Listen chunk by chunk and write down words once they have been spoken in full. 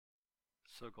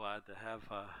So glad to have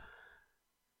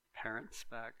parents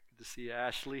back. Good to see you,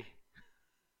 Ashley.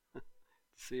 Good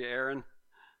to see you, Aaron.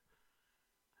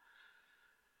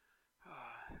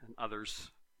 And others.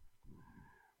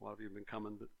 A lot of you have been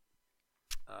coming, but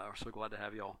we're so glad to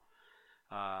have you all.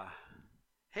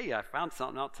 Hey, I found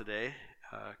something out today.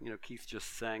 Keith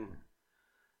just sang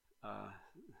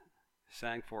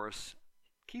for us.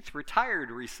 Keith retired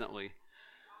recently.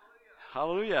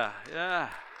 Hallelujah. Yeah.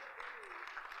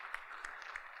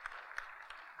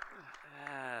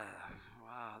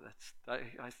 Wow,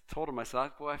 I told him, I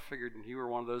thought, boy, I figured you were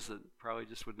one of those that probably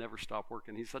just would never stop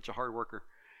working. He's such a hard worker.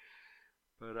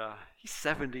 But he's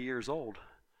 70 years old,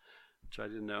 which I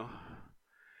didn't know.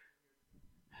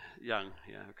 Young,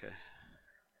 yeah, okay.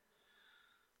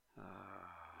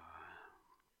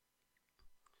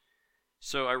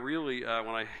 So I really,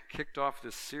 when I kicked off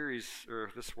this series,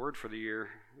 or this word for the year,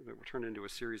 that turned into a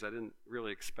series, I didn't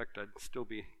really expect I'd still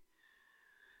be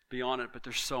on it, but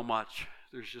there's so much.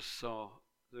 There's so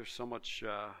much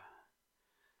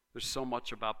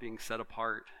about being set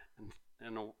apart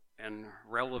and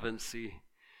relevancy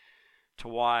to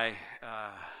why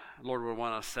Lord would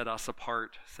want to set us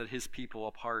apart, set His people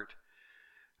apart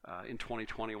in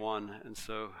 2021. And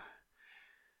so,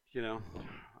 I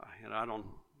don't.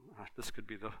 This could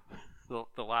be the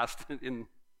last in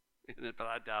it, but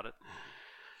I doubt it.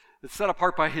 It's set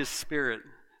apart by His Spirit.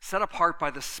 Set apart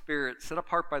by the Spirit. Set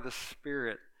apart by the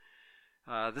Spirit.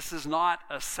 This is not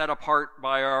a set apart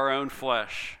by our own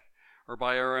flesh or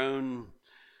by our own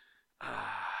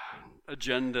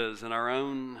agendas and our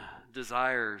own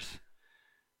desires.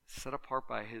 Set apart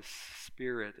by His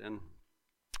Spirit. And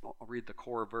I'll read the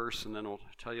core verse, and then we'll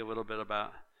tell you a little bit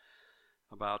about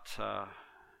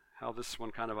how this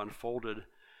one kind of unfolded.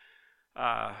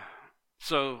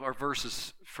 So our verse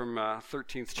is from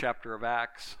 13th chapter of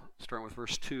Acts, starting with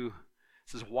verse 2. It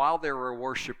says, while they were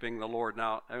worshiping the Lord.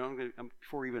 Now,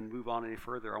 before we even move on any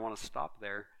further, I want to stop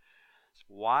there.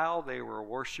 While they were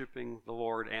worshiping the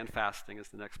Lord and fasting is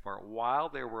the next part. While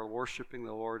they were worshiping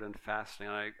the Lord and fasting.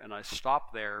 And I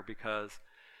stop there because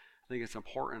I think it's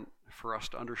important for us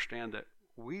to understand that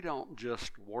we don't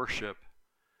just worship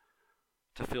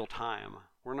to fill time.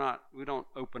 We don't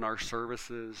open our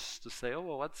services to say, oh,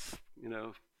 well, let's,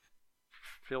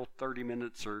 fill 30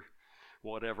 minutes or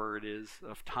whatever it is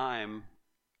of time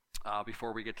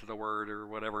before we get to the Word or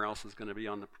whatever else is going to be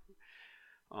on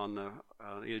the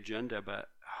agenda. But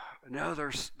no,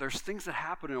 there's things that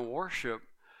happen in worship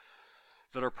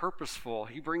that are purposeful.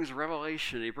 He brings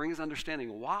revelation. He brings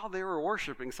understanding. While they were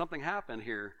worshiping, something happened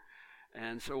here.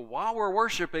 And so while we're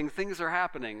worshiping, things are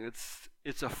happening.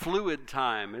 It's a fluid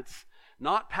time. It's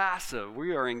not passive.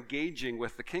 We are engaging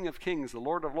with the King of Kings, the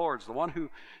Lord of Lords, the one who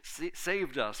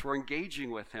saved us. We're engaging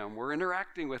with Him. We're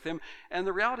interacting with Him. And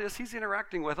the reality is He's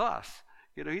interacting with us.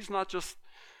 He's not just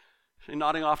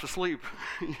nodding off to sleep,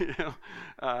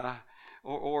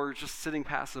 or just sitting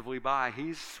passively by.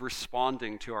 He's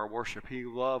responding to our worship. He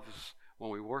loves when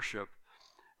we worship.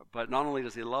 But not only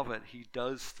does He love it, He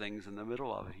does things in the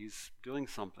middle of it. He's doing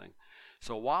something.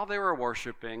 So while they were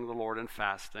worshiping the Lord and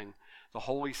fasting, the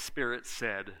Holy Spirit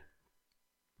said.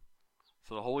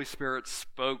 So the Holy Spirit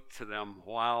spoke to them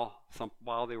while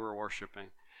they were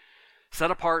worshiping. Set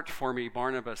apart for me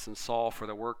Barnabas and Saul for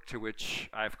the work to which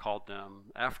I've called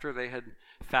them. After they had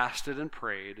fasted and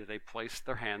prayed, they placed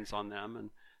their hands on them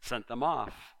and sent them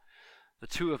off. The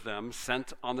two of them,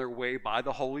 sent on their way by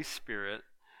the Holy Spirit,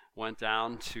 went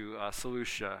down to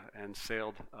Seleucia and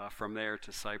sailed from there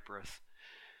to Cyprus.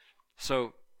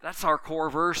 So that's our core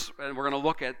verse, and we're going to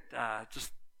look at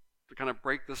just to kind of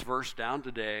break this verse down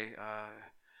today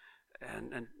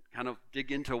and kind of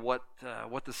dig into what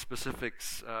the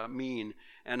specifics mean.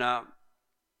 And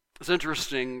it's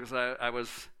interesting because I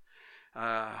was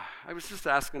just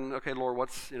asking, okay, Lord,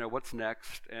 what's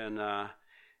next? And I'd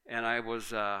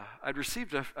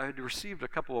received a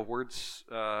couple of words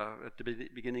at the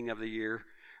beginning of the year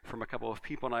from a couple of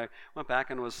people, and I went back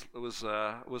and was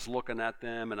looking at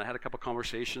them, and I had a couple of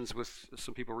conversations with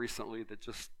some people recently that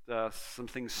just some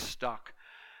things stuck.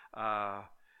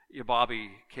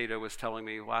 Bobby Cato was telling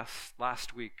me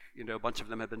last week, a bunch of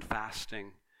them had been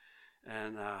fasting,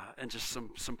 and just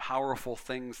some powerful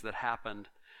things that happened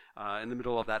in the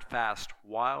middle of that fast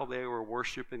while they were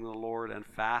worshiping the Lord and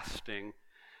fasting.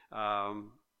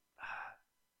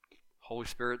 Holy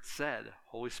Spirit said,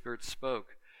 Holy Spirit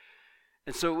spoke.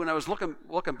 And so when I was looking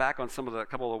back on a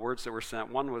couple of words that were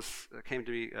sent, one was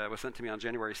sent to me on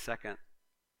January 2nd,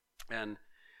 and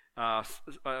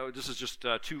this is just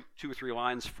two or three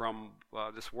lines from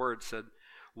this word. Said,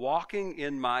 "Walking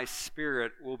in my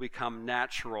Spirit will become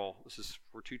natural." This is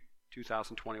for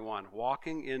 2021.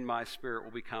 Walking in my Spirit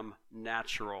will become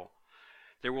natural.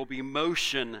 There will be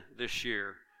motion this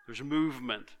year. There's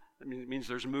movement. It means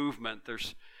there's movement.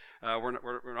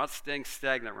 We're not staying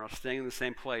stagnant. We're not staying in the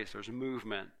same place. There's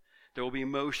movement. There will be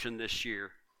motion this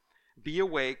year. Be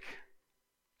awake,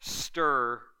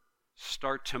 stir,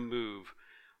 start to move.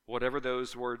 Whatever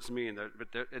those words mean. But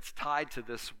it's tied to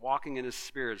this walking in His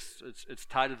Spirit. It's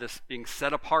tied to this being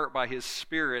set apart by His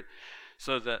Spirit,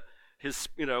 so that His,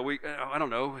 I don't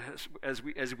know, as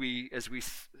we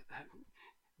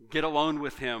get alone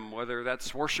with Him, whether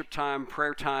that's worship time,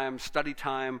 prayer time, study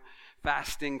time,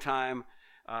 fasting time,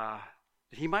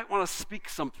 He might want to speak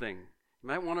something. He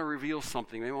might want to reveal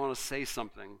something. He might want to say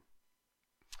something.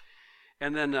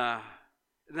 And then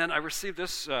I received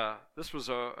this. This was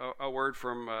a word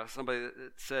from somebody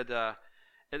that said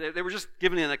they were just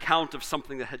giving an account of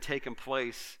something that had taken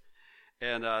place,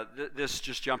 and this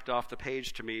just jumped off the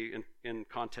page to me in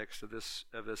context of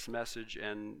this message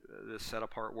and this set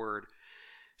apart word.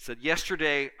 It said,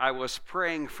 "Yesterday I was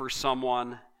praying for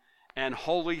someone, and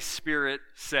Holy Spirit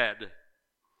said,"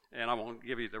 and I won't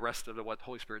give you the rest of what the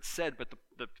Holy Spirit said, but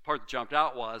the part that jumped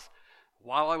out was,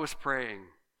 while I was praying,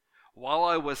 while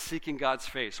I was seeking God's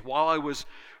face, while I was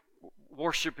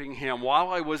worshiping Him, while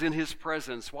I was in His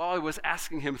presence, while I was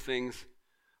asking Him things,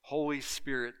 Holy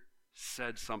Spirit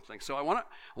said something. So I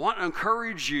want to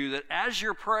encourage you that as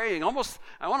you're praying, I want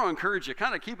to encourage you,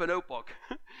 kind of keep a notebook.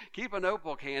 Keep a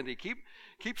notebook handy.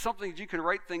 Keep something that you can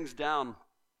write things down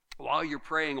while you're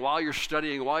praying, while you're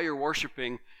studying, while you're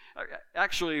worshiping.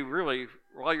 Actually, really,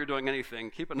 while you're doing anything,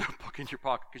 keep a notebook in your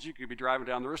pocket, because you could be driving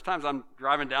down. There's times I'm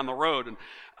driving down the road and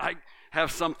I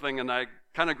have something and I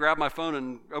kind of grab my phone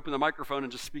and open the microphone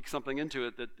and just speak something into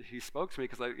it that He spoke to me,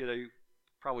 because you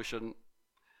probably shouldn't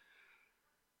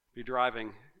be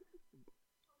driving.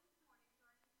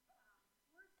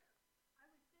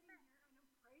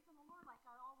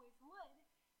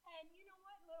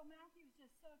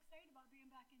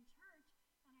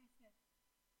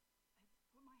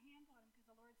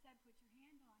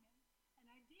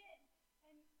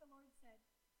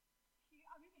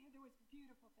 There was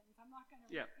beautiful things. I'm not going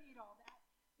to repeat all that,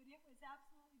 but it was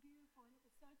absolutely beautiful, and it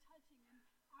was so touching. And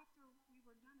after we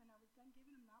were done, and I was done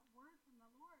giving him that word from the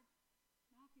Lord,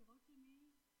 Matthew looked at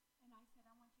me, and I said,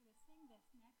 "I want you to sing this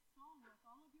next song with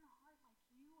all of your heart, like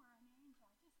you are an angel.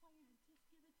 I just want you to just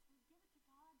give it to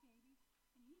God, baby."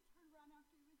 And he turned around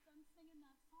after he was done singing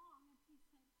that song, and he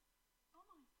said, "Oh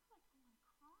my, I feel like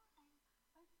I want to cry.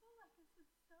 I feel like this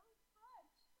is so much."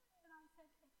 And I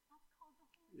said, "That's called the Holy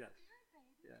Spirit,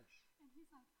 baby." Yes. And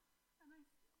he's like,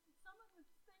 some of the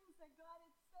things that God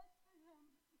had said to him,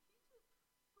 he just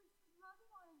was loving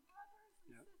on his brothers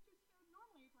and sisters.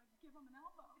 Normally he'd like give them an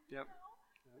elbow, you know?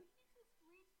 But he just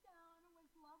reached down and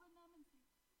was loving them and said,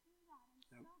 "Do that, and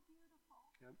so beautiful."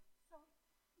 So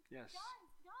yes.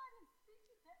 God is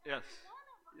speaking to every one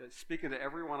of us. Yes, speaking to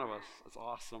every one of us. That's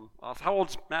awesome. How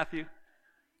old's Matthew?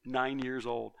 9 years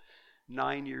old.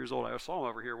 9 years old. I saw him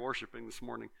over here worshiping this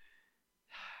morning.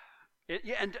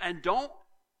 And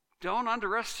don't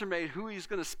underestimate who He's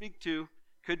going to speak to.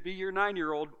 Could be your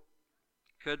 9-year-old.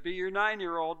 Could be your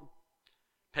 9-year-old.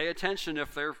 Pay attention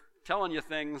if they're telling you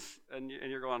things and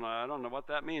you're going, "I don't know what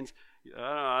that means.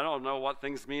 I don't know what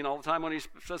things mean all the time when He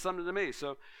says something to me."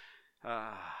 So,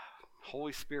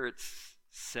 Holy Spirit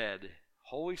said.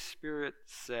 Holy Spirit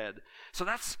said. So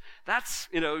that's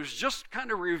it was just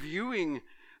kind of reviewing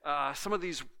some of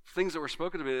these things that were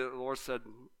spoken to me. The Lord said,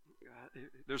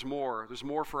 there's more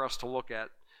for us to look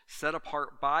at, set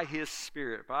apart by His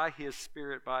Spirit, by His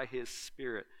Spirit, by His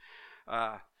Spirit.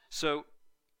 So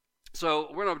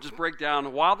we're going to just break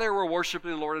down, while they were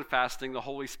worshiping the Lord and fasting, the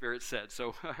Holy Spirit said.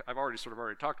 So I've already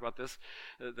talked about this,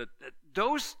 that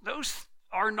those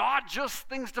are not just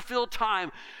things to fill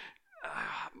time.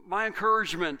 My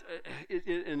encouragement,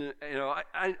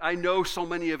 I know so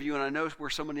many of you, and I know where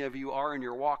so many of you are in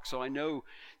your walk, so I know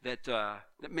that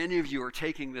many of you are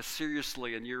taking this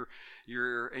seriously, and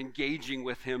you're engaging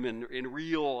with Him in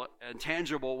real and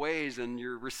tangible ways, and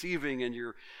you're receiving, and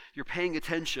you're paying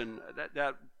attention.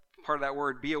 That part of that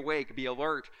word, be awake, be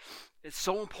alert, it's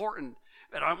so important.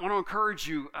 And I want to encourage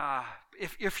you,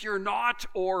 if you're not,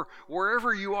 or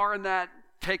wherever you are in that,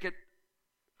 take it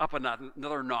up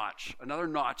another notch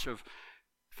of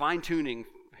fine-tuning,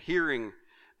 hearing.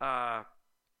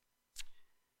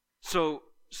 So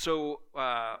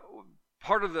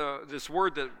part of this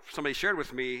word that somebody shared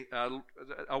with me,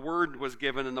 a word was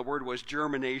given, and the word was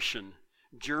germination.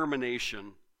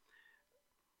 Germination.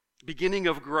 Beginning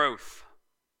of growth.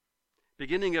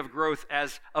 Beginning of growth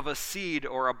as of a seed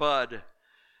or a bud,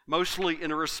 mostly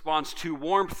in response to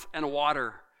warmth and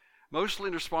water. mostly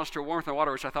in response to warmth and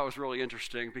water, which I thought was really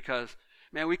interesting because,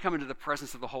 man, we come into the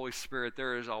presence of the Holy Spirit.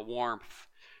 There is a warmth.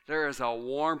 There is a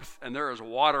warmth and there is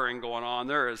watering going on.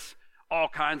 There is all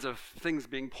kinds of things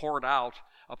being poured out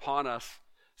upon us.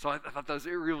 So I thought that was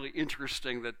really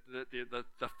interesting that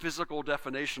the physical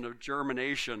definition of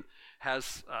germination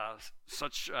has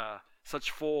such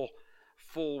full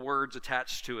words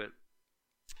attached to it.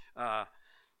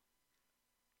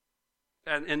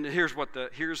 And here's what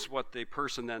the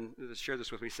person then that shared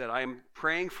this with me said. I am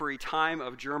praying for a time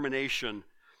of germination,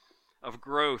 of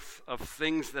growth, of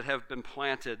things that have been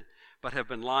planted but have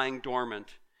been lying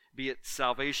dormant, be it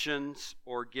salvations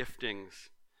or giftings.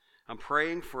 I'm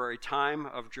praying for a time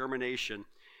of germination.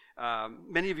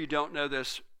 Many of you don't know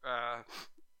this,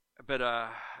 but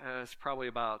it's probably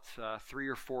about 3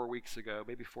 or 4 weeks ago,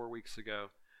 maybe 4 weeks ago.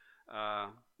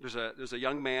 There's a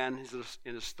young man, he's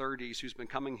in his 30s, who's been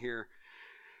coming here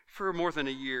for more than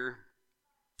a year,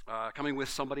 coming with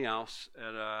somebody else,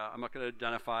 and I'm not going to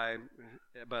identify,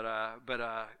 but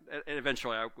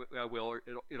eventually I will.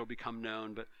 It'll become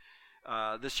known. But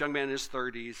this young man in his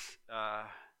 30s,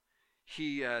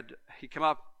 he came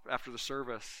up after the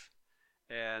service,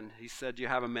 and he said, "Do you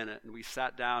have a minute?" And we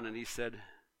sat down, and he said,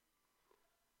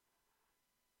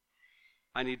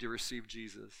 "I need to receive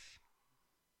Jesus.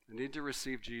 I need to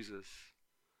receive Jesus."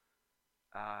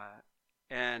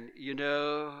 And you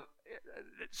know,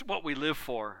 it's what we live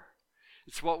for.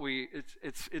 It's what we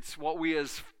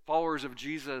as followers of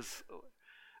Jesus.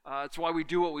 It's why we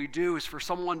do what we do, is for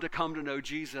someone to come to know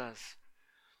Jesus.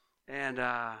 And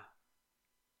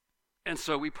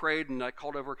so we prayed, and I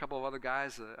called over a couple of other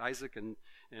guys. Isaac and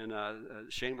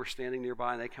Shane were standing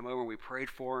nearby, and they came over, and we prayed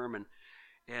for him,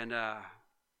 and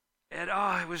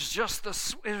it was just the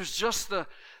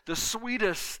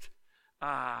sweetest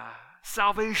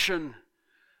salvation.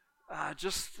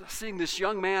 Just seeing this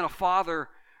young man, a father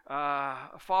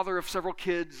of several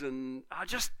kids, and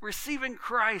just receiving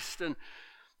Christ, and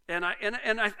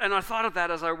I thought of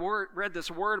that as I read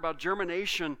this word about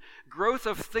germination, growth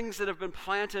of things that have been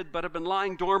planted but have been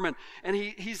lying dormant.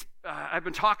 And I've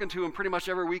been talking to him pretty much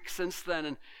every week since then,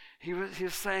 and he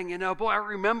was saying, boy, I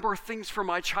remember things from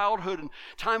my childhood and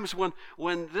times when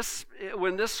this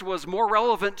was more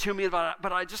relevant to me,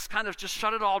 but I just kind of just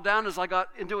shut it all down as I got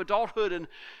into adulthood,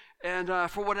 and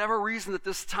for whatever reason at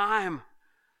this time,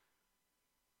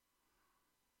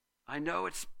 I know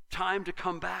it's time to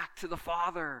come back to the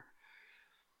Father.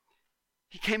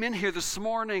 He came in here this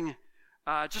morning,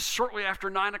 just shortly after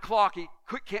 9 o'clock. He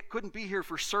couldn't be here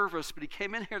for service, but he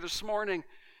came in here this morning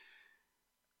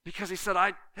because he said,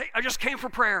 I just came for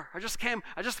prayer. I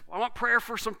want prayer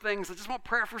for some things. I just want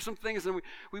prayer for some things. And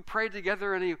we prayed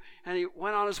together, and he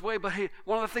went on his way. But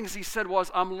one of the things he said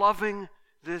was, I'm loving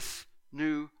this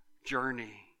new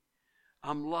journey.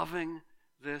 I'm loving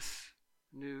this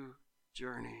new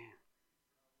journey.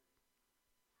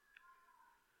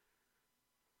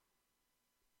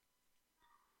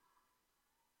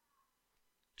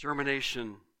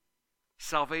 Germination,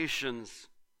 salvations.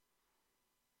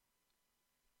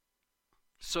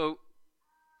 So,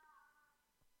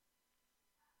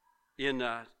 in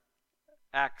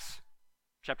Acts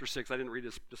chapter 6, I didn't read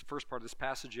this first part of this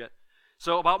passage yet.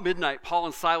 So about midnight, Paul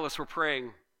and Silas were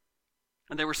praying,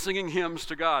 and they were singing hymns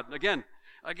to God. Again,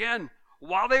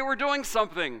 while they were doing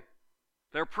something,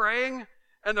 they're praying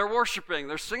and they're worshiping.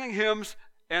 They're singing hymns,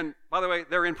 and by the way,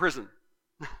 they're in prison.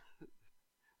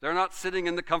 They're not sitting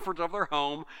in the comfort of their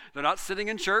home. They're not sitting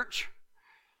in church.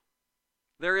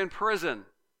 They're in prison.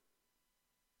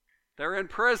 They're in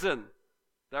prison.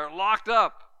 They're locked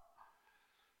up.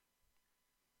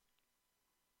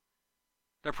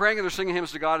 They're praying and they're singing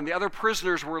hymns to God, and the other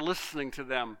prisoners were listening to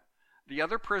them. The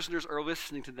other prisoners are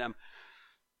listening to them.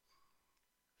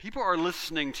 People are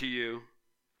listening to you.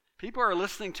 People are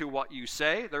listening to what you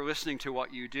say. They're listening to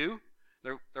what you do.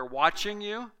 They're watching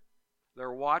you.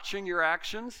 They're watching your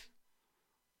actions.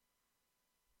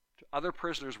 Other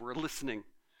prisoners were listening.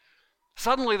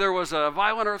 Suddenly there was a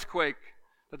violent earthquake,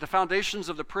 that the foundations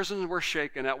of the prison were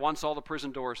shaken. At once all the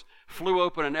prison doors flew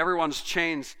open and everyone's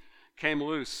chains came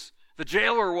loose. The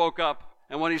jailer woke up,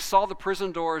 and when he saw the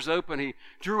prison doors open, he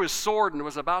drew his sword and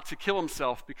was about to kill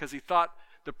himself because he thought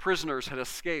the prisoners had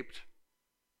escaped.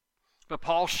 But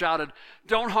Paul shouted,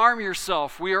 "Don't harm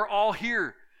yourself. We are all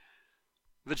here."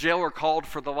 The jailer called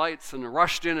for the lights and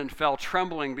rushed in and fell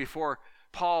trembling before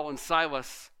Paul and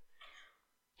Silas.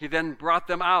 He then brought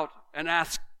them out and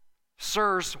asked,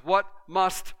 "Sirs, what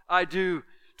must I do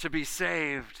to be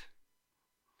saved?"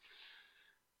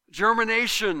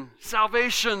 Germination,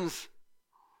 salvations.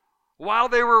 While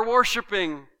they were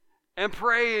worshiping and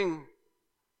praying,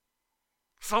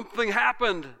 something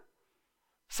happened.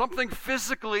 Something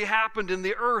physically happened in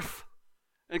the earth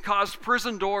and caused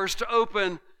prison doors to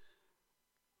open.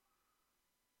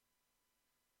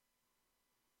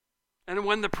 And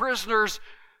when the prisoners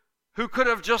who could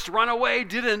have just run away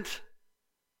didn't,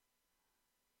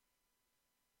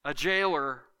 a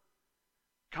jailer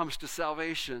comes to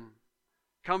salvation,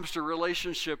 comes to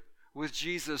relationship with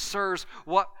Jesus. Sirs,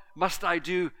 what must I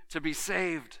do to be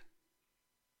saved?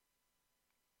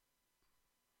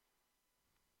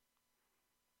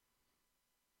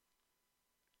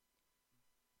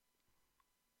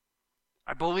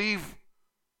 I believe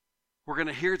we're going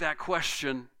to hear that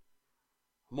question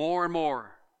more and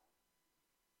more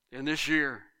in this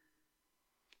year.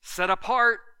 Set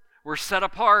apart, we're set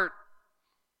apart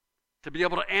to be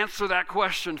able to answer that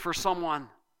question for someone.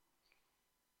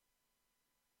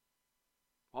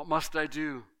 What must I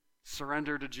do?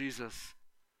 Surrender to Jesus.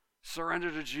 Surrender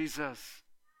to Jesus.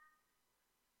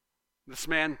 This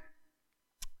man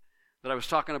that I was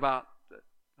talking about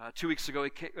 2 weeks ago,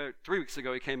 3 weeks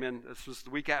ago, he came in. This was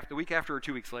the week after or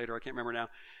 2 weeks later. I can't remember now.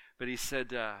 But he said,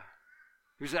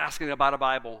 he was asking about a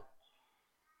Bible.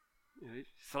 He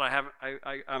said,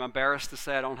 I'm embarrassed to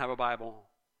say I don't have a Bible.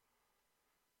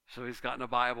 So he's gotten a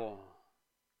Bible.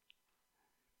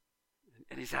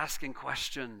 And he's asking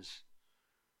questions.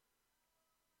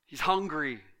 He's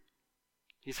hungry.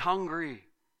 He's hungry.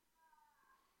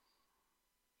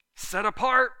 Set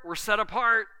apart. We're set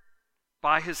apart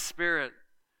by His Spirit.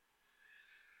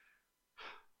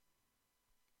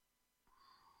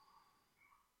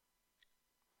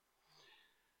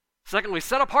 Secondly,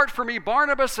 set apart for me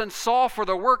Barnabas and Saul for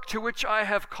the work to which I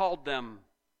have called them.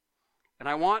 And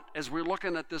I want, as we're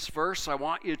looking at this verse, I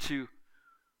want you to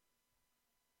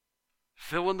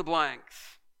fill in the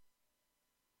blanks.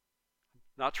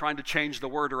 Not trying to change the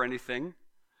word or anything.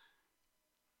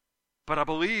 But I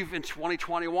believe in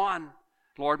 2021,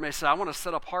 Lord may say, I want to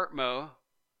set apart Mo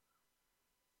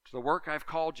to the work I've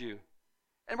called you.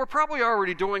 And we're probably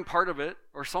already doing part of it,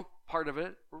 or some part of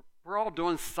it. We're all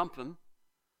doing something.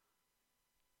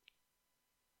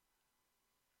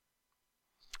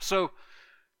 So,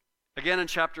 again in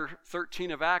chapter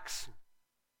 13 of Acts,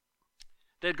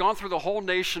 they had gone through the whole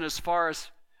nation as far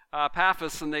as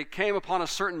Paphos, and they came upon a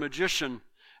certain magician,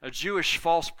 a Jewish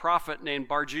false prophet named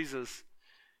Bar-Jesus.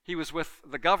 He was with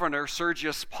the governor,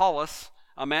 Sergius Paulus,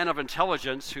 a man of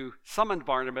intelligence, who summoned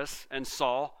Barnabas and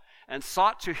Saul and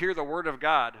sought to hear the word of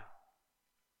God.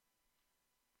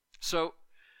 So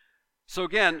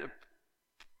again,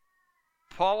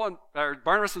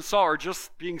 Barnabas and Saul are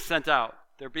just being sent out.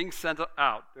 They're being sent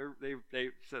out. They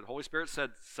said, Holy Spirit said,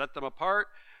 set them apart,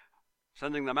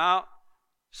 sending them out.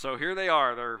 So here they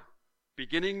are. They're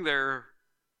beginning their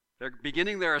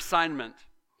assignment.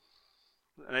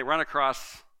 And they run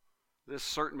across this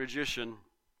certain magician.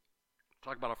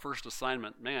 Talk about a first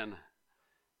assignment. Man,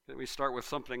 can we start with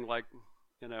something like,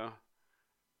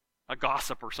 a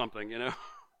gossip or something,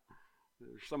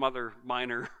 some other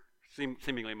minor,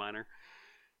 seemingly minor,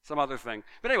 some other thing.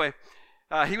 But anyway,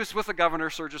 he was with the governor,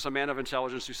 Sergius, a man of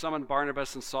intelligence, who summoned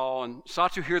Barnabas and Saul and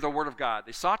sought to hear the word of God.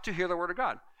 They sought to hear the word of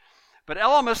God. But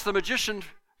Elymas, the magician,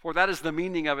 for that is the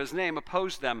meaning of his name,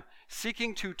 opposed them,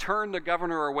 seeking to turn the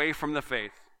governor away from the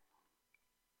faith.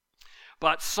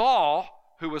 But Saul,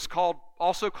 who was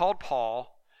also called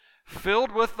Paul,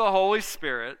 filled with the Holy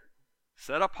Spirit,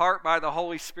 set apart by the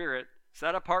Holy Spirit,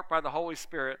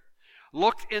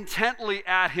 looked intently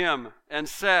at him and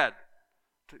said,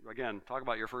 again, talk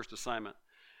about your first assignment.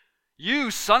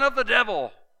 You son of the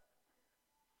devil,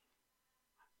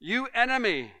 you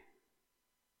enemy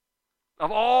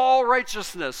of all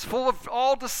righteousness, full of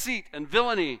all deceit and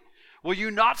villainy, will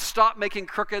you not stop making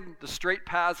crooked the straight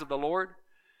paths of the Lord?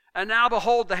 And now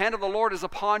behold, the hand of the Lord is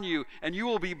upon you, and you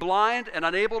will be blind and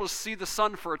unable to see the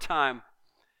sun for a time.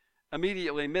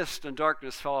 Immediately mist and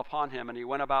darkness fell upon him, and he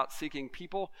went about seeking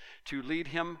people to lead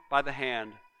him by the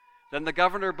hand. Then the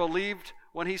governor believed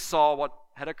when he saw what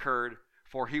had occurred,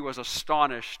 for he was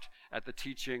astonished at the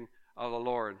teaching of the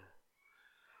Lord.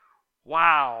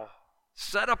 Wow.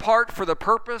 Set apart for the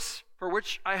purpose for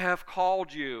which I have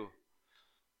called you.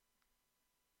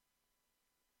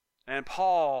 And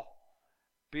Paul,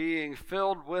 being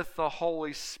filled with the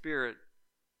Holy Spirit.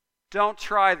 Don't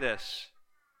try this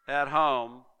at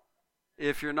home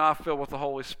if you're not filled with the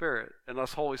Holy Spirit,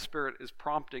 unless Holy Spirit is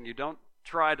prompting you. Don't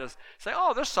try to say,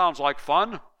 oh, this sounds like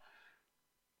fun.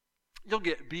 You'll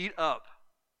get beat up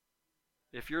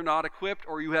if you're not equipped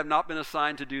or you have not been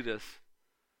assigned to do this.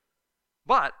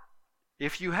 But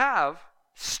if you have,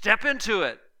 step into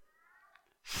it.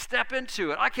 Step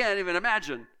into it. I can't even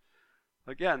imagine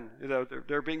Again,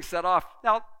 they're being set off.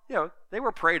 Now, they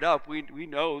were prayed up. We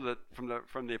know that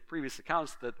from the previous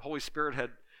accounts that the Holy Spirit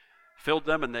had filled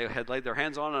them and they had laid their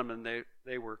hands on them and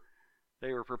they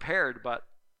were prepared. But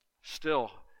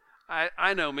still,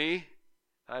 I know me.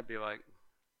 I'd be like,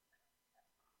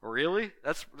 really?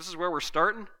 This is where we're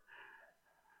starting?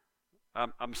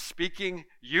 I'm speaking,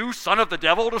 you son of the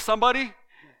devil, to somebody?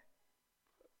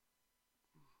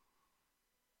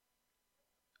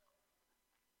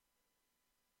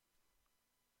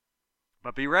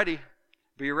 But be ready.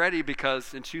 Be ready,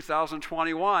 because in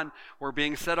 2021, we're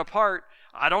being set apart.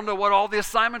 I don't know what all the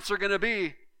assignments are going to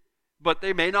be, but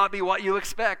they may not be what you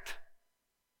expect.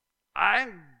 I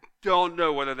don't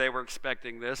know whether they were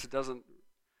expecting this. It doesn't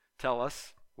tell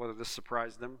us whether this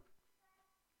surprised them.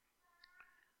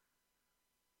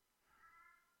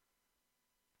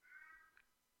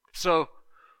 So,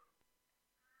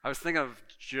 I was thinking of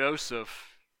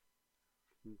Joseph,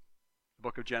 the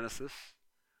book of Genesis.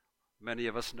 Many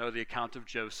of us know the account of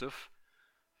Joseph.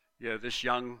 This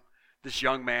young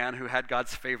man who had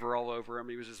God's favor all over him.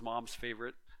 He was his mom's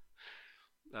favorite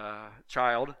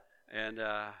child. And,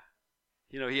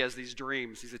 he has these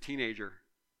dreams. He's a teenager.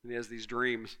 And he has these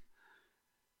dreams.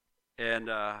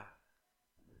 And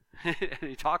and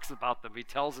he talks about them. He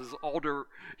tells his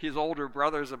older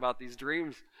brothers about these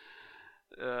dreams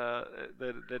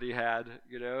that he had,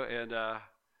 and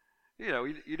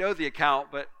you know the account,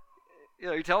 but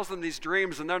he tells them these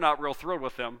dreams, and they're not real thrilled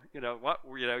with them.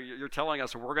 You're telling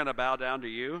us we're going to bow down to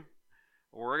you,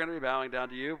 we're going to be bowing down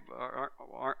to you.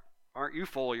 Aren't you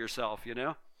full of yourself?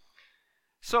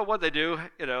 So what they do,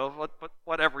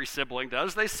 what every sibling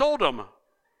does, they sold him.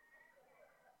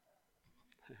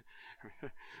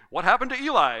 What happened to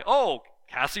Eli? Oh,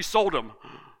 Cassie sold him.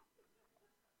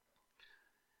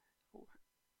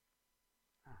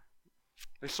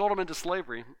 They sold him into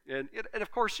slavery, and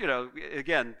of course,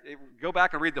 again, go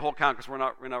back and read the whole account, because we're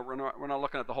not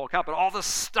looking at the whole account. But all this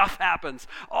stuff happens.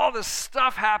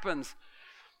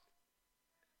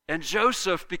 And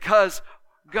Joseph, because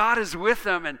God is with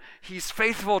him and he's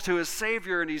faithful to his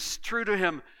Savior and he's true to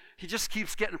him, he just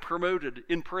keeps getting promoted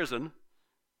in prison,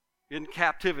 in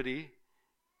captivity.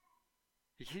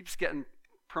 He keeps getting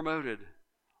promoted,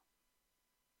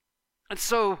 and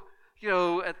so.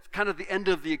 At kind of the end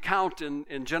of the account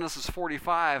in Genesis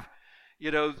 45,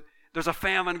 there's a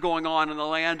famine going on in the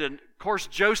land, and of course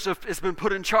Joseph has been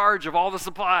put in charge of all the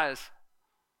supplies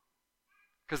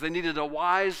because they needed a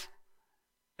wise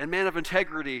and man of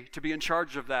integrity to be in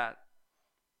charge of that.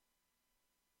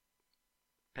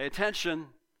 Pay attention.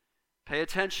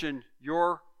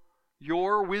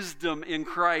 Your wisdom in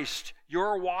Christ,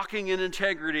 your walking in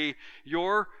integrity,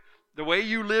 the way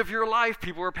you live your life,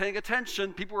 people were paying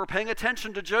attention. People were paying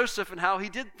attention to Joseph and how he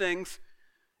did things.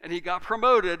 And he got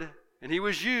promoted, and he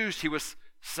was used. He was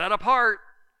set apart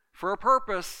for a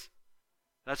purpose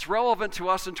that's relevant to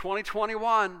us in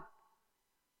 2021.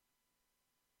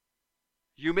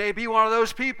 You may be one of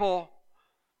those people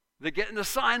that get an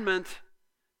assignment,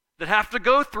 that have to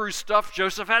go through stuff.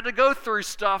 Joseph had to go through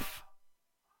stuff.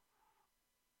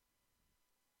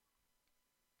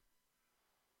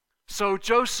 So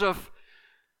Joseph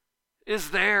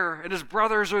is there, and his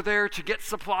brothers are there to get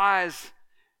supplies.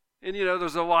 And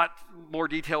there's a lot more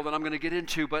detail than I'm going to get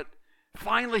into, but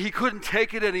finally he couldn't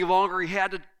take it any longer. He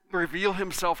had to reveal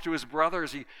himself to his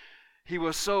brothers. He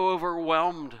was so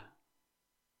overwhelmed.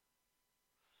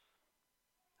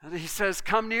 And he says,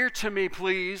 "Come near to me,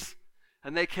 please."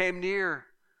 And they came near.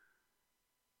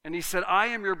 And he said, "I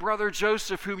am your brother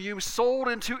Joseph, whom you sold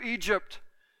into Egypt.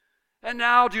 And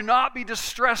now do not be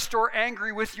distressed or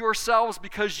angry with yourselves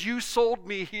because you sold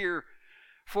me here.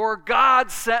 For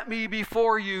God sent me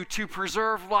before you to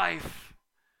preserve life.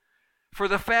 For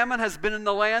the famine has been in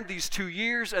the land these 2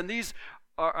 years, and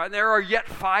there are yet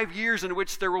 5 years in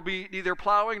which there will be neither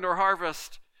plowing nor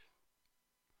harvest.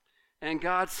 And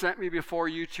God sent me before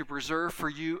you to preserve for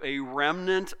you a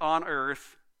remnant on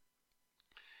earth,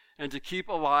 and to keep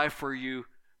alive for you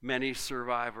many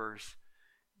survivors."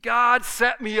 God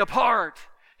set me apart.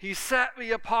 He set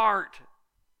me apart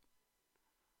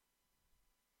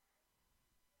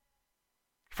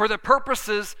for the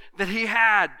purposes that he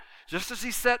had. Just as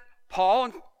he set Saul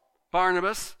and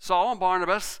Barnabas,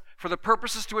 for the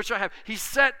purposes to which I have. He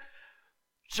set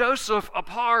Joseph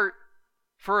apart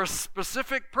for a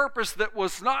specific purpose that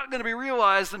was not going to be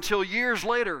realized until years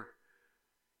later.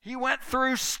 He went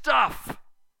through stuff.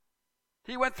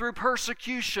 He went through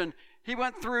persecution. He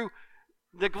went through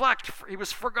neglect. He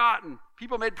was forgotten.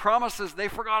 People made promises. They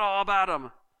forgot all about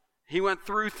him. He went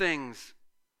through things.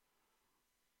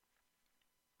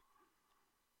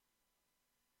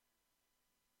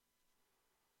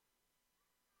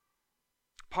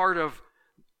 part of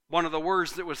one of the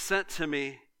words that was sent to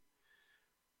me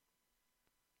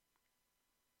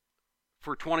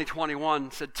for 2021.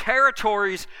 It said,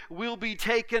 territories will be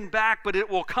taken back, but it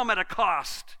will come at a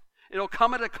cost. It'll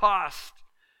come at a cost.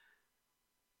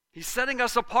 He's setting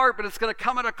us apart, but it's going to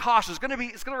come at a cost. It's going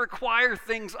to require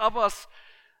things of us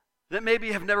that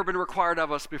maybe have never been required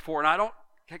of us before. And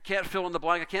I can't fill in the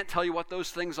blank. I can't tell you what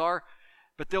those things are,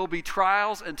 but there'll be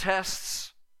trials and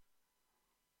tests.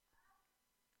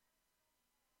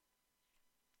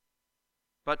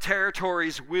 But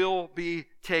territories will be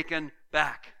taken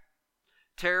back.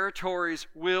 Territories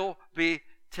will be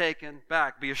taken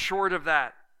back. Be assured of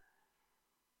that.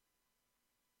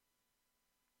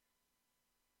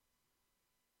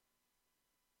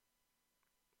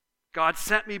 God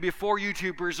sent me before you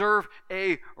to preserve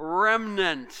a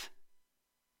remnant.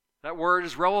 That word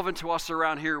is relevant to us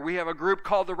around here. We have a group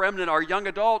called the Remnant. Our young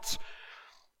adults,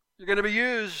 you're going to be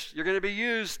used. You're going to be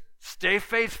used. Stay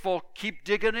faithful. Keep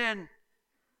digging in.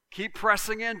 Keep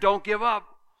pressing in. Don't give up.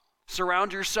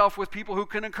 Surround yourself with people who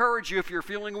can encourage you. If you're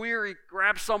feeling weary,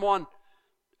 grab someone.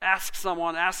 Ask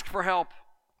for help.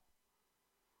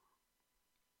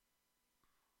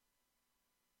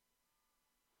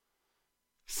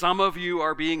 Some of you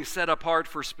are being set apart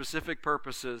for specific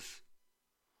purposes.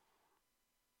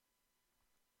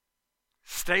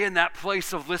 Stay in that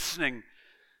place of listening.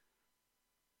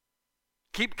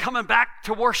 Keep coming back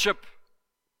to worship.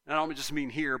 I don't just mean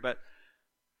here, but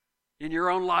in your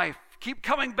own life. Keep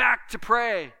coming back to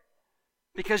pray,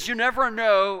 because you never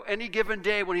know any given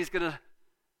day when He's going to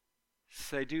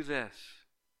say, do this.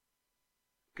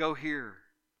 Go here.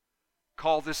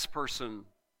 Call this person.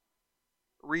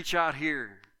 Reach out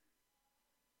here.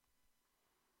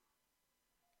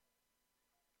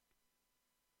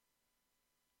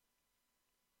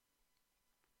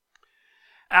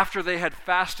 After they had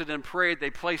fasted and prayed,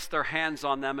 they placed their hands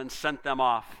on them and sent them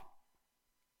off.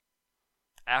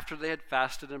 After they had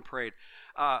fasted and prayed.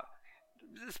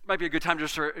 This might be a good time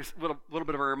just for a little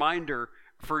bit of a reminder.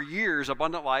 For years,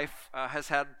 Abundant Life has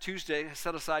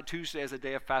set aside Tuesday as a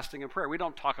day of fasting and prayer. We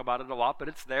don't talk about it a lot, but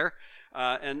it's there.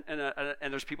 And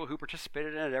there's people who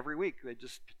participated in it every week. They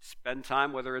just spend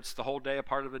time, whether it's the whole day, a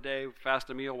part of the day, fast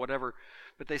a meal, whatever.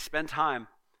 But they spend time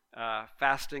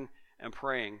fasting and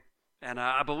praying. And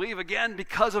I believe, again,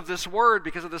 because of this word,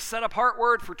 because of the set-apart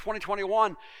word for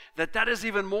 2021, that is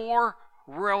even more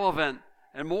relevant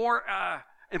and more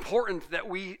important that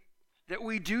we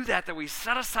do that we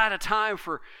set aside a time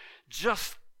for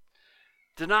just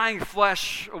denying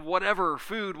flesh of whatever,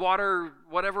 food, water,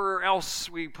 whatever else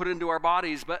we put into our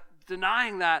bodies, but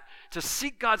denying that to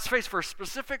seek God's face for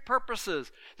specific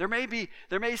purposes. There may be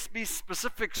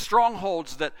specific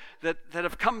strongholds that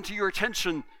have come to your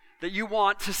attention that you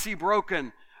want to see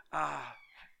broken.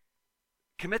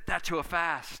 Commit that to a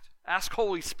fast. Ask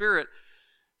Holy Spirit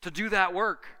to do that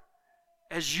work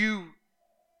as you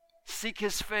seek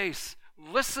His face.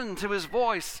 Listen to His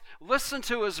voice. Listen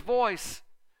to His voice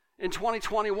in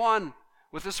 2021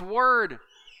 with this word.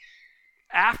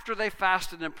 After they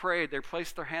fasted and prayed, they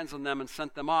placed their hands on them and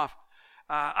sent them off.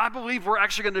 I believe we're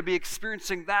actually going to be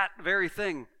experiencing that very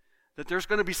thing. That there's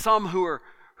going to be some who are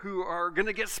going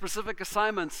to get specific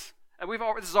assignments. And this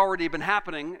has already been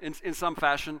happening in some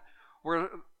fashion. Where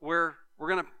we're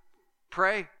going to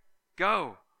pray,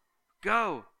 go.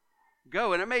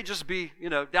 And it may just be,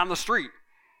 down the street.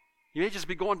 You may just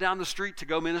be going down the street to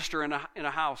go minister in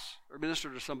a house or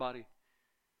minister to somebody.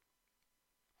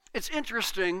 It's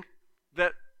interesting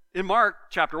that in Mark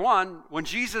chapter 1, when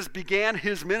Jesus began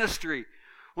His ministry,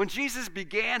 how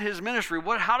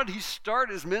did He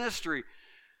start His ministry?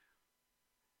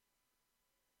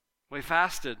 Well, He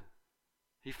fasted.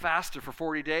 He fasted for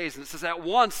 40 days. And it says at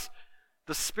once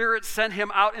the Spirit sent Him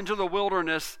out into the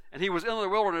wilderness, and He was in the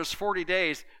wilderness 40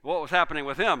 days. What was happening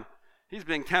with Him? He's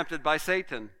being tempted by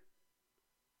Satan.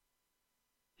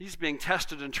 He's being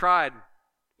tested and tried.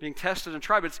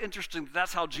 But it's interesting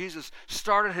that's how Jesus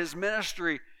started His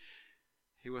ministry.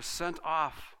 He was sent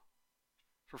off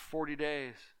for 40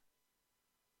 days.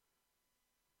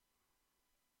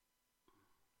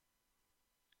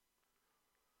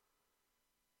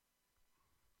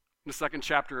 In the second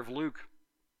chapter of Luke,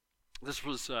 this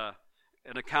was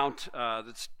an account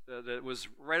that was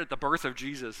right at the birth of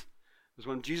Jesus. It was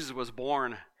when Jesus was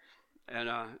born. And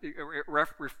it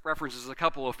references a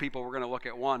couple of people. We're going to look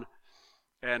at one.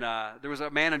 And there was a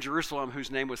man in Jerusalem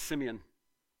whose name was Simeon.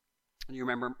 And you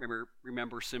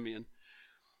remember Simeon.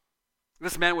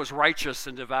 This man was righteous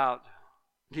and devout.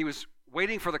 He was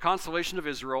waiting for the consolation of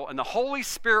Israel, and the Holy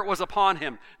Spirit was upon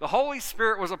him. The Holy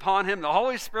Spirit was upon him. The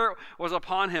Holy Spirit was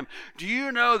upon him. Do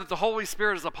you know that the Holy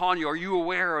Spirit is upon you? Are you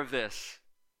aware of this?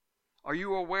 Are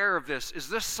you aware of this? Is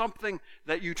this something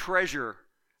that you treasure?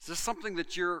 Is this something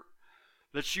that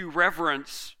you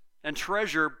reverence and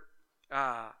treasure?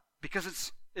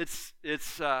 Because it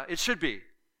should be. It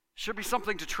should be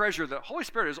something to treasure. The Holy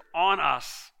Spirit is on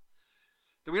us.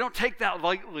 That we don't take that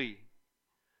lightly.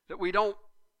 That we don't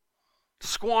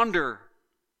squander.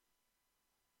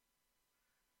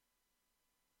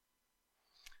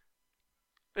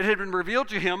 It had been revealed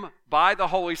to him by the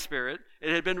Holy Spirit.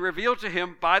 It had been revealed to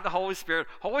him by the Holy Spirit.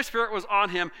 Holy Spirit was on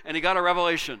him, and he got a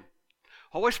revelation.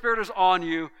 Holy Spirit is on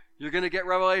you. You're going to get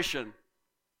revelation.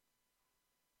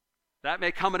 That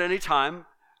may come at any time,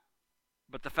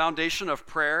 but the foundation of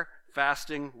prayer,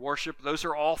 fasting, worship, those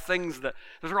are all,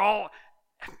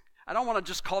 I don't want to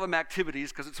just call them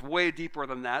activities because it's way deeper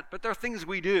than that, but they're things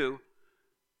we do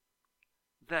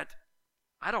that,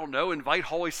 I don't know, invite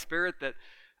Holy Spirit, that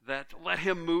let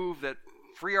him move, that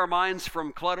free our minds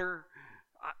from clutter.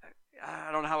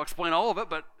 I don't know how to explain all of it,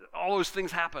 but all those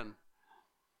things happen.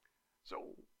 So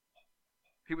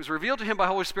he was revealed to him by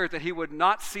Holy Spirit that he would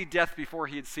not see death before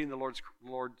he had seen the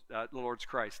Lord's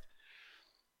Christ.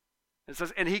 It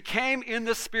says, and he came in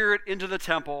the Spirit into the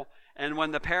temple, and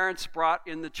when the parents brought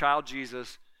in the child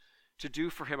Jesus to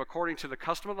do for him according to the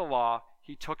custom of the law,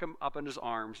 he took him up in his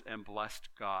arms and blessed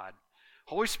God.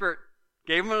 Holy Spirit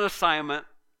gave him an assignment,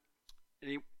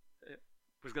 and he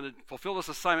was going to fulfill this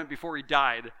assignment before he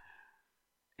died,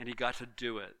 and he got to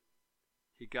do it.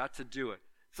 He got to do it.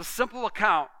 It's a simple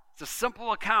account. It's a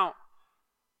simple account.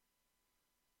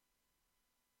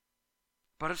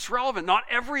 But it's relevant. Not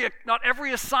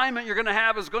every assignment you're going to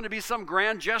have is going to be some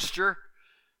grand gesture.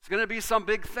 It's going to be some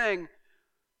big thing.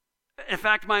 In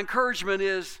fact, my encouragement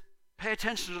is pay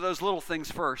attention to those little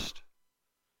things first.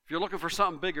 If you're looking for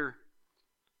something bigger,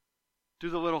 do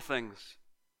the little things.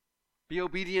 Be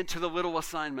obedient to the little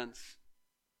assignments.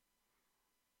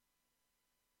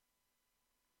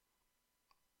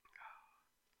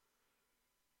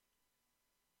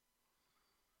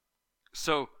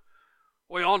 So,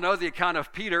 we all know the account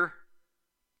of Peter.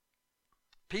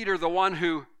 Peter, the one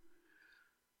who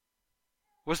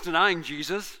was denying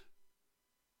Jesus,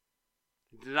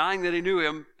 denying that he knew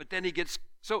him, but then he gets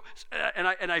so.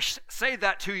 And I say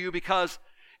that to you because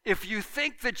if you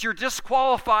think that you're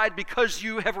disqualified because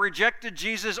you have rejected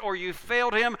Jesus, or you've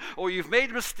failed him, or you've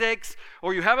made mistakes,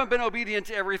 or you haven't been obedient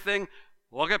to everything,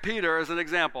 look at Peter as an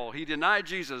example. He denied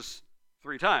Jesus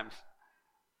 3 times,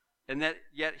 and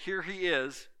yet here he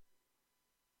is.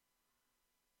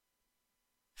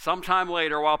 Sometime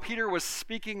later, while Peter was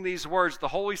speaking these words, the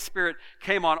Holy Spirit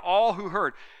came on all who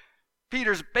heard.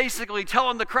 Peter's basically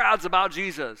telling the crowds about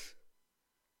Jesus.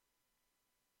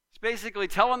 He's basically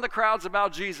telling the crowds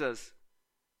about Jesus.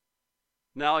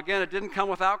 Now, again, it didn't come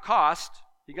without cost.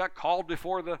 He got called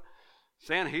before the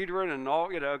Sanhedrin and all,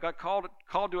 got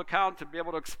called to account to be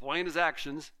able to explain his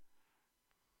actions.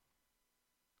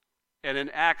 And in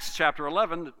Acts chapter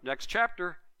 11, the next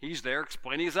chapter, he's there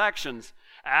explaining his actions.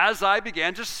 As I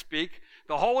began to speak,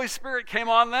 the Holy Spirit came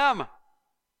on them.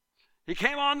 He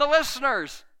came on the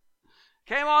listeners.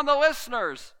 Came on the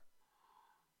listeners.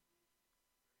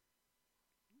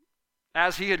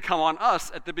 As he had come on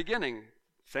us at the beginning.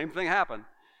 Same thing happened.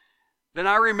 Then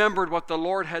I remembered what the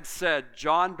Lord had said.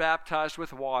 John baptized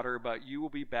with water, but you will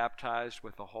be baptized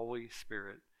with the Holy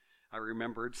Spirit. I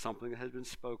remembered something that had been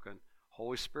spoken.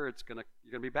 Holy Spirit's you're going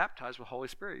to be baptized with Holy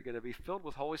Spirit. You're going to be filled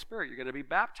with Holy Spirit. You're going to be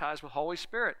baptized with Holy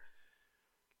Spirit.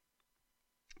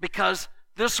 Because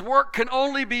this work can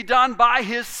only be done by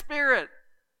His Spirit.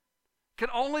 Can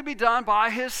only be done by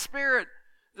His Spirit.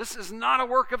 This is not a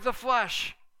work of the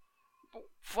flesh.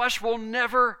 Flesh will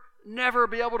never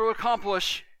be able to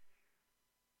accomplish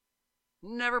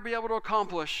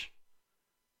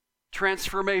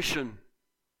transformation.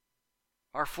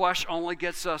 Our flesh only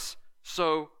gets us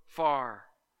so far.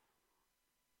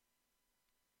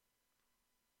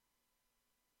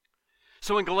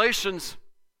 So in Galatians,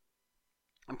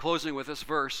 I'm closing with this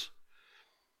verse,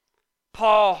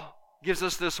 Paul gives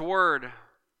us this word,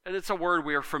 and it's a word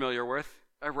we are familiar with.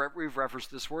 We've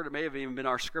referenced this word. It may have even been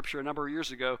our scripture a number of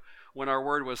years ago when our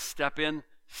word was step in,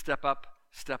 step up,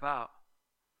 step out.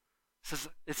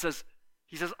 He says,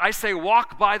 I say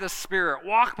walk by the Spirit,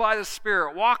 walk by the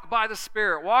Spirit, walk by the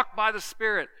Spirit, walk by the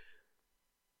Spirit.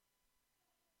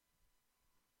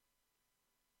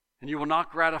 And you will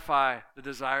not gratify the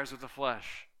desires of the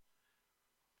flesh.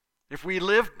 If we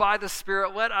live by the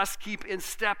Spirit, let us keep in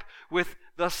step with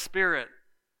the Spirit.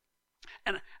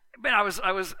 And man,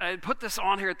 I put this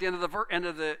on here at the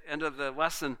end of the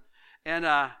lesson, and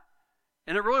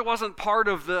it really wasn't part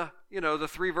of the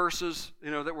 3 verses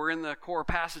that were in the core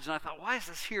passage. And I thought, why is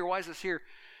this here? Why is this here?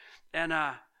 And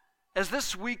as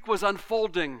this week was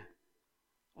unfolding,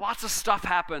 lots of stuff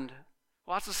happened.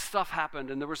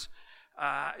 And there was,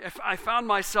 I found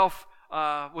myself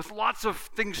with lots of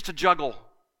things to juggle.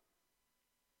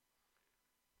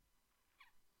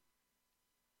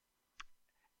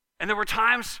 And there were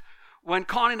times when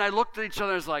Connie and I looked at each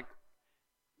other and was like,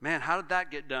 man, how did that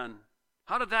get done?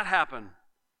 How did that happen?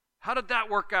 How did that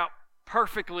work out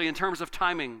perfectly in terms of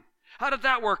timing? How did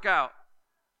that work out?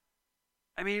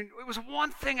 I mean, it was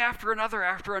one thing after another,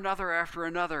 after another, after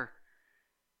another.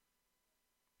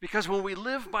 Because when we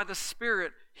live by the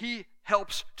Spirit, He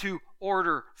helps to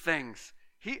order things.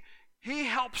 He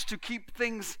helps to keep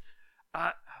things,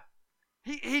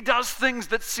 He does things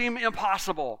that seem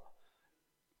impossible.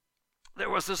 There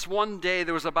was this one day,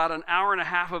 there was about an hour and a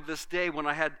half of this day when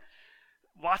I had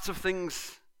lots of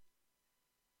things,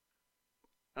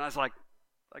 and I was like,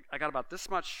 I got about this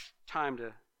much time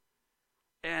to,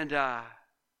 and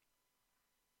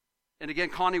again,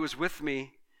 Connie was with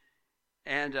me,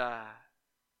 and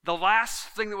the last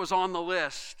thing that was on the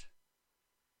list,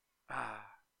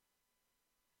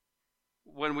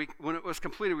 when it was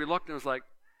completed, we looked and it was like,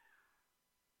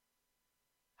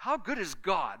 how good is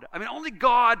God? I mean, only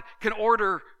God can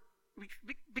order,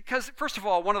 because first of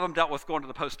all, one of them dealt with going to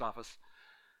the post office.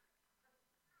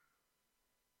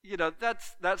 You know,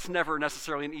 that's never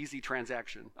necessarily an easy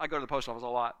transaction. I go to the post office a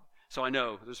lot, so I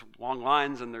know there's long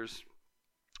lines and there's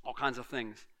all kinds of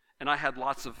things. And I had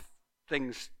lots of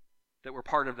things that were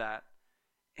part of that.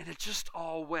 And it just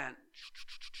all went.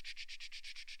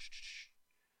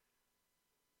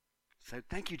 So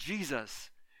thank you, Jesus.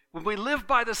 When we live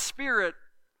by the Spirit,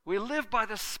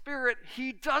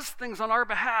 He does things on our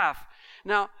behalf.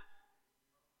 Now,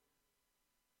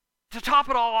 to top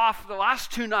it all off, the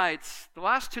last two nights, and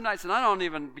I don't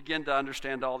even begin to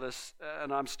understand all this,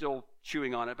 and I'm still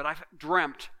chewing on it, but I've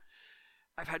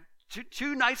had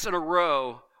two nights in a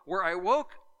row where I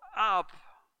woke up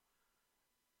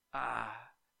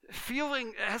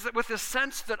feeling with this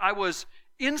sense that I was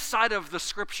inside of the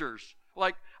Scriptures.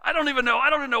 Like, I don't even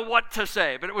know what to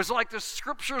say, but it was like the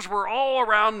Scriptures were all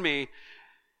around me,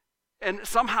 and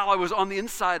somehow I was on the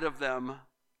inside of them.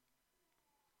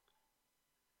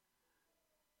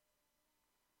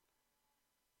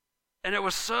 And it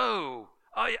was so,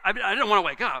 I didn't want to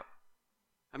wake up.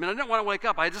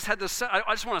 I just had this, I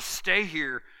just want to stay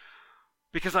here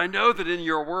because I know that in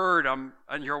your word, I'm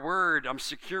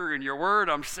secure. In your word,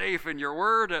 I'm safe. In your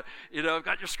word, I've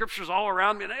got your Scriptures all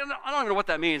around me. And I don't even know what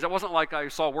that means. It wasn't like I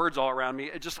saw words all around me.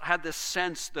 It just had this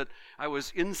sense that I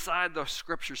was inside the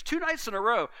Scriptures. Two nights in a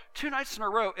row.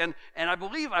 And I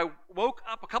believe I woke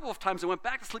up a couple of times and went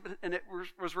back to sleep, and it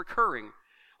was recurring.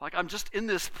 Like I'm just in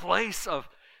this place of,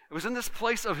 it was in this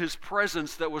place of His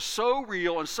presence that was so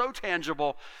real and so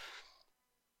tangible.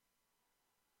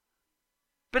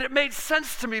 But it made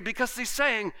sense to me because He's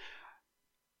saying,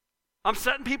 I'm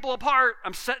setting people apart.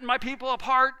 I'm setting my people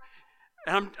apart.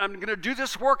 And I'm going to do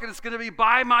this work, and it's going to be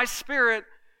by my Spirit.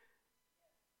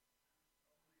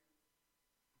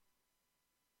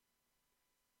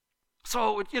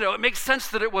 So, it makes sense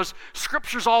that it was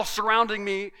Scriptures all surrounding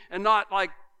me and not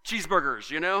like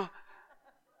cheeseburgers,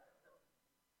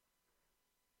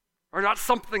 Or not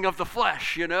something of the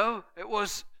flesh, It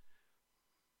was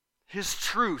His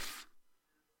truth.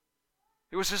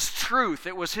 It was His truth.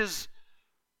 It was His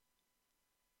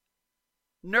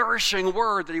nourishing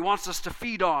word that He wants us to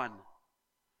feed on.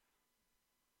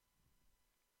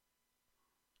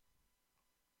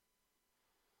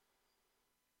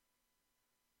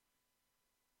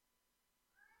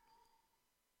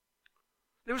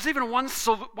 There was even one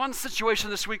situation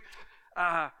this week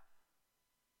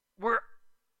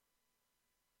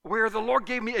where the Lord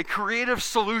gave me a creative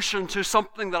solution to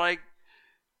something that I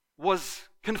was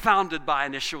confounded by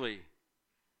initially.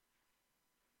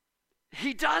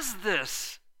 He does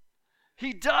this.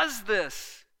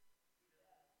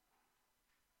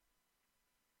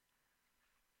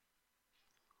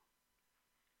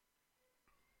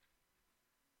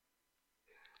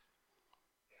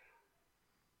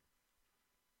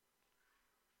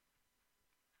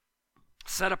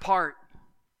 Set apart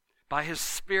by His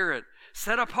Spirit.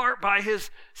 Set apart by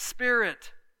His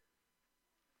Spirit.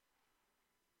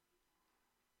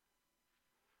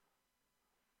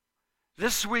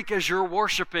 This week as you're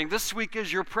worshiping, this week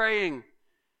as you're praying,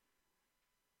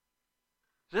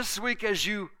 this week as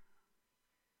you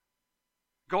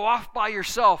go off by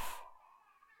yourself,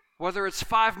 whether it's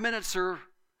 5 minutes or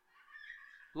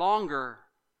longer,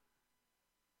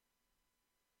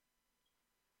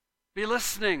 be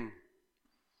listening.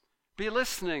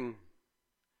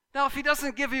 Now, if He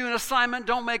doesn't give you an assignment,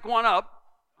 don't make one up.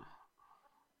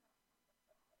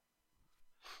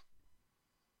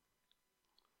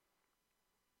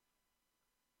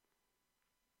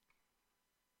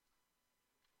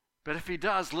 But if he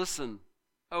does, listen,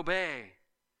 obey,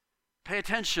 pay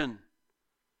attention.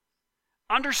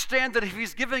 Understand that if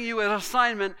he's giving you an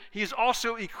assignment, he's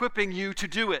also equipping you to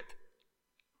do it.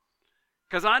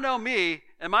 Because I know me,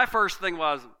 and my first thing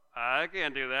was, I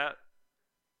can't do that.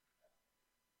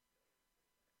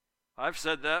 I've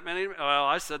said that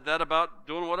I said that about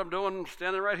doing what I'm doing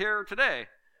standing right here today.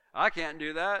 I can't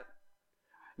do that.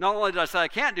 Not only did I say I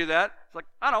can't do that, it's like,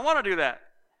 I don't want to do that.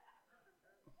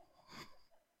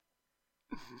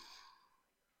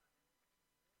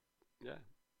 Yeah.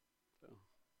 So.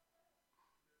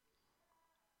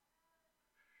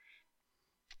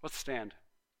 Let's stand.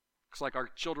 Looks like our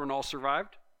children all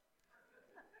survived.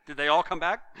 Did they all come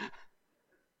back?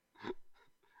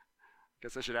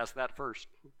 Guess I should ask that first.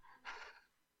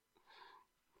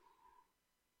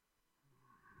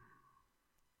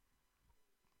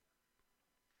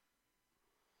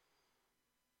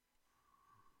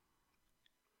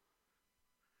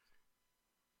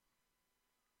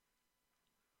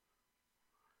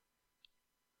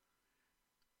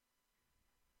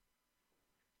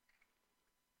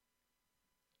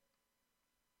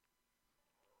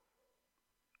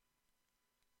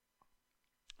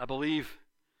 I believe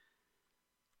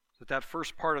that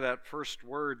first part of that first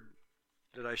word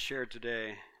that I shared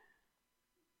today,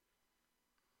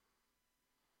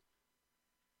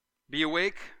 be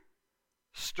awake,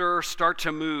 stir, start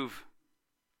to move.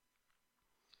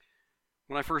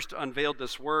 When I first unveiled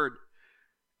this word,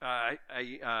 I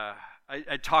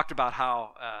talked about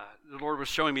how the Lord was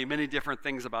showing me many different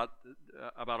things about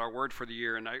our word for the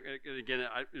year, and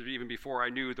even before I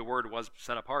knew the word was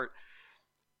set apart.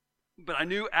 But I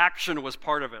knew action was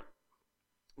part of it.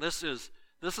 This is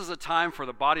a time for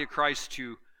the body of Christ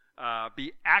to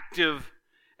be active,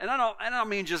 and I don't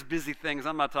mean just busy things.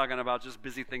 I'm not talking about just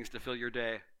busy things to fill your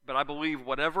day. But I believe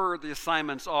whatever the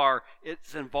assignments are,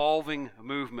 it's involving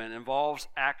movement, involves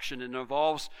action, and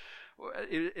involves.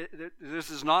 This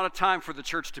is not a time for the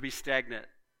church to be stagnant.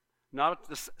 Not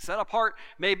set apart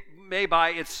may by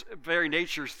its very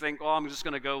nature think, oh, I'm just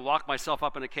going to go lock myself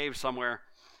up in a cave somewhere.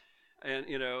 And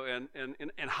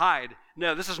hide.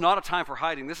 No, this is not a time for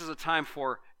hiding. This is a time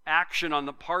for action on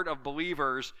the part of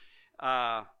believers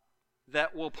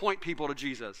that will point people to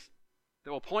Jesus.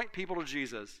 That will point people to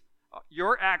Jesus.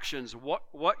 Your actions,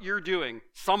 what you're doing,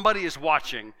 somebody is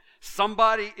watching.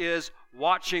 Somebody is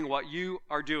watching what you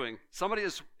are doing. Somebody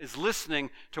is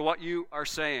listening to what you are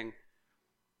saying.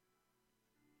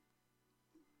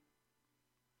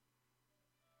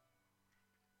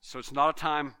 So it's not a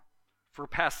time for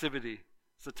passivity.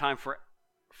 It's a time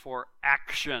for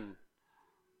action.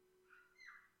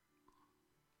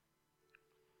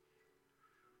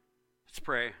 Let's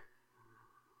pray.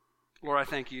 Lord, I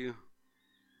thank you.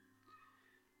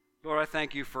 Lord, I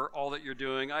thank you for all that you're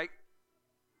doing. I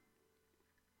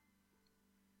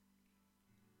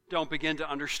don't begin to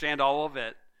understand all of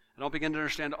it. I don't begin to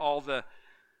understand all the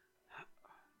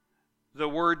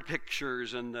word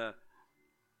pictures and the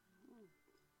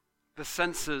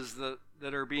senses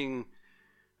that are being,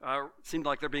 seemed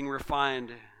like they're being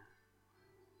refined.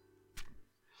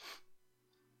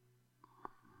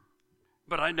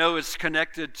 But I know it's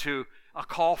connected to a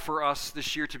call for us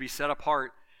this year to be set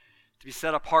apart. To be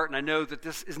set apart, and I know that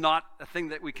this is not a thing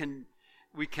that we can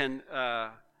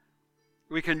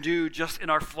do just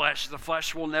in our flesh. The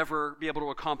flesh will never be able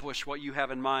to accomplish what you have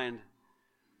in mind.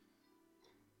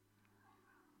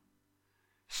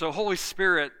 So, Holy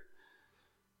Spirit,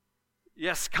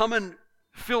 yes, come and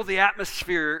fill the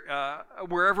atmosphere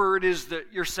wherever it is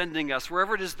that you're sending us,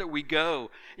 wherever it is that we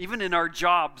go, even in our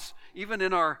jobs, even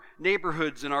in our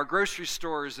neighborhoods, in our grocery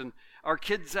stores, and our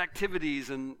kids' activities,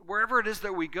 and wherever it is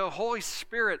that we go. Holy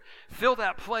Spirit, fill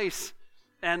that place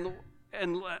and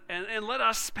let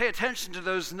us pay attention to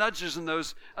those nudges and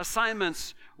those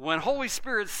assignments. When Holy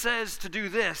Spirit says to do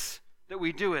this, that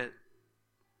we do it.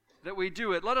 That we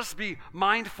do it. Let us be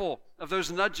mindful of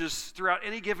those nudges throughout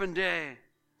any given day.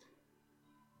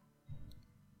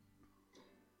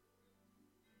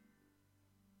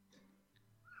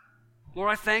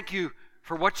 Lord, I thank you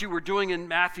for what you were doing in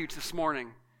Matthew this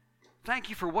morning. Thank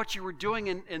you for what you were doing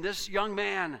in this young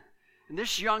man. And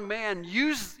this young man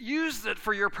used it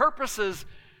for your purposes,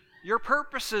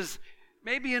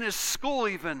 maybe in his school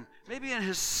even, maybe in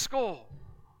his school,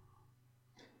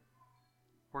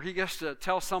 where he gets to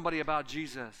tell somebody about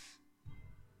Jesus.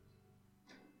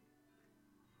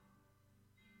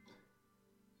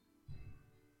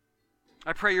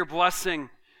 I pray your blessing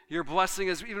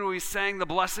as even when we sang the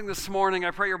blessing this morning,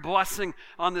 I pray your blessing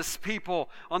on this people,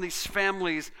 on these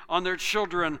families, on their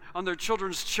children, on their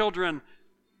children's children,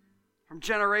 from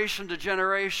generation to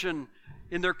generation,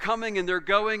 in their coming and their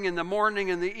going, in the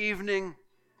morning and the evening,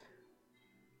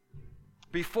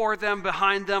 before them,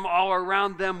 behind them, all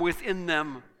around them, within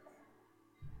them.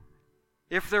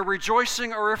 If they're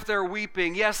rejoicing or if they're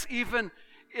weeping, yes, even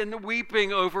in the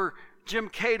weeping over Jim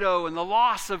Cato and the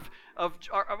loss of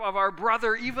our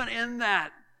brother, even in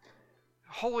that,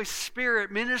 Holy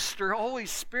Spirit, minister, Holy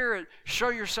Spirit, show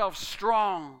yourself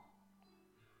strong.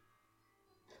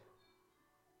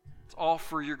 It's all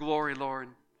for your glory, Lord.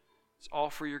 It's all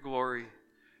for your glory.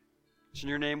 It's in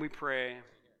your name we pray.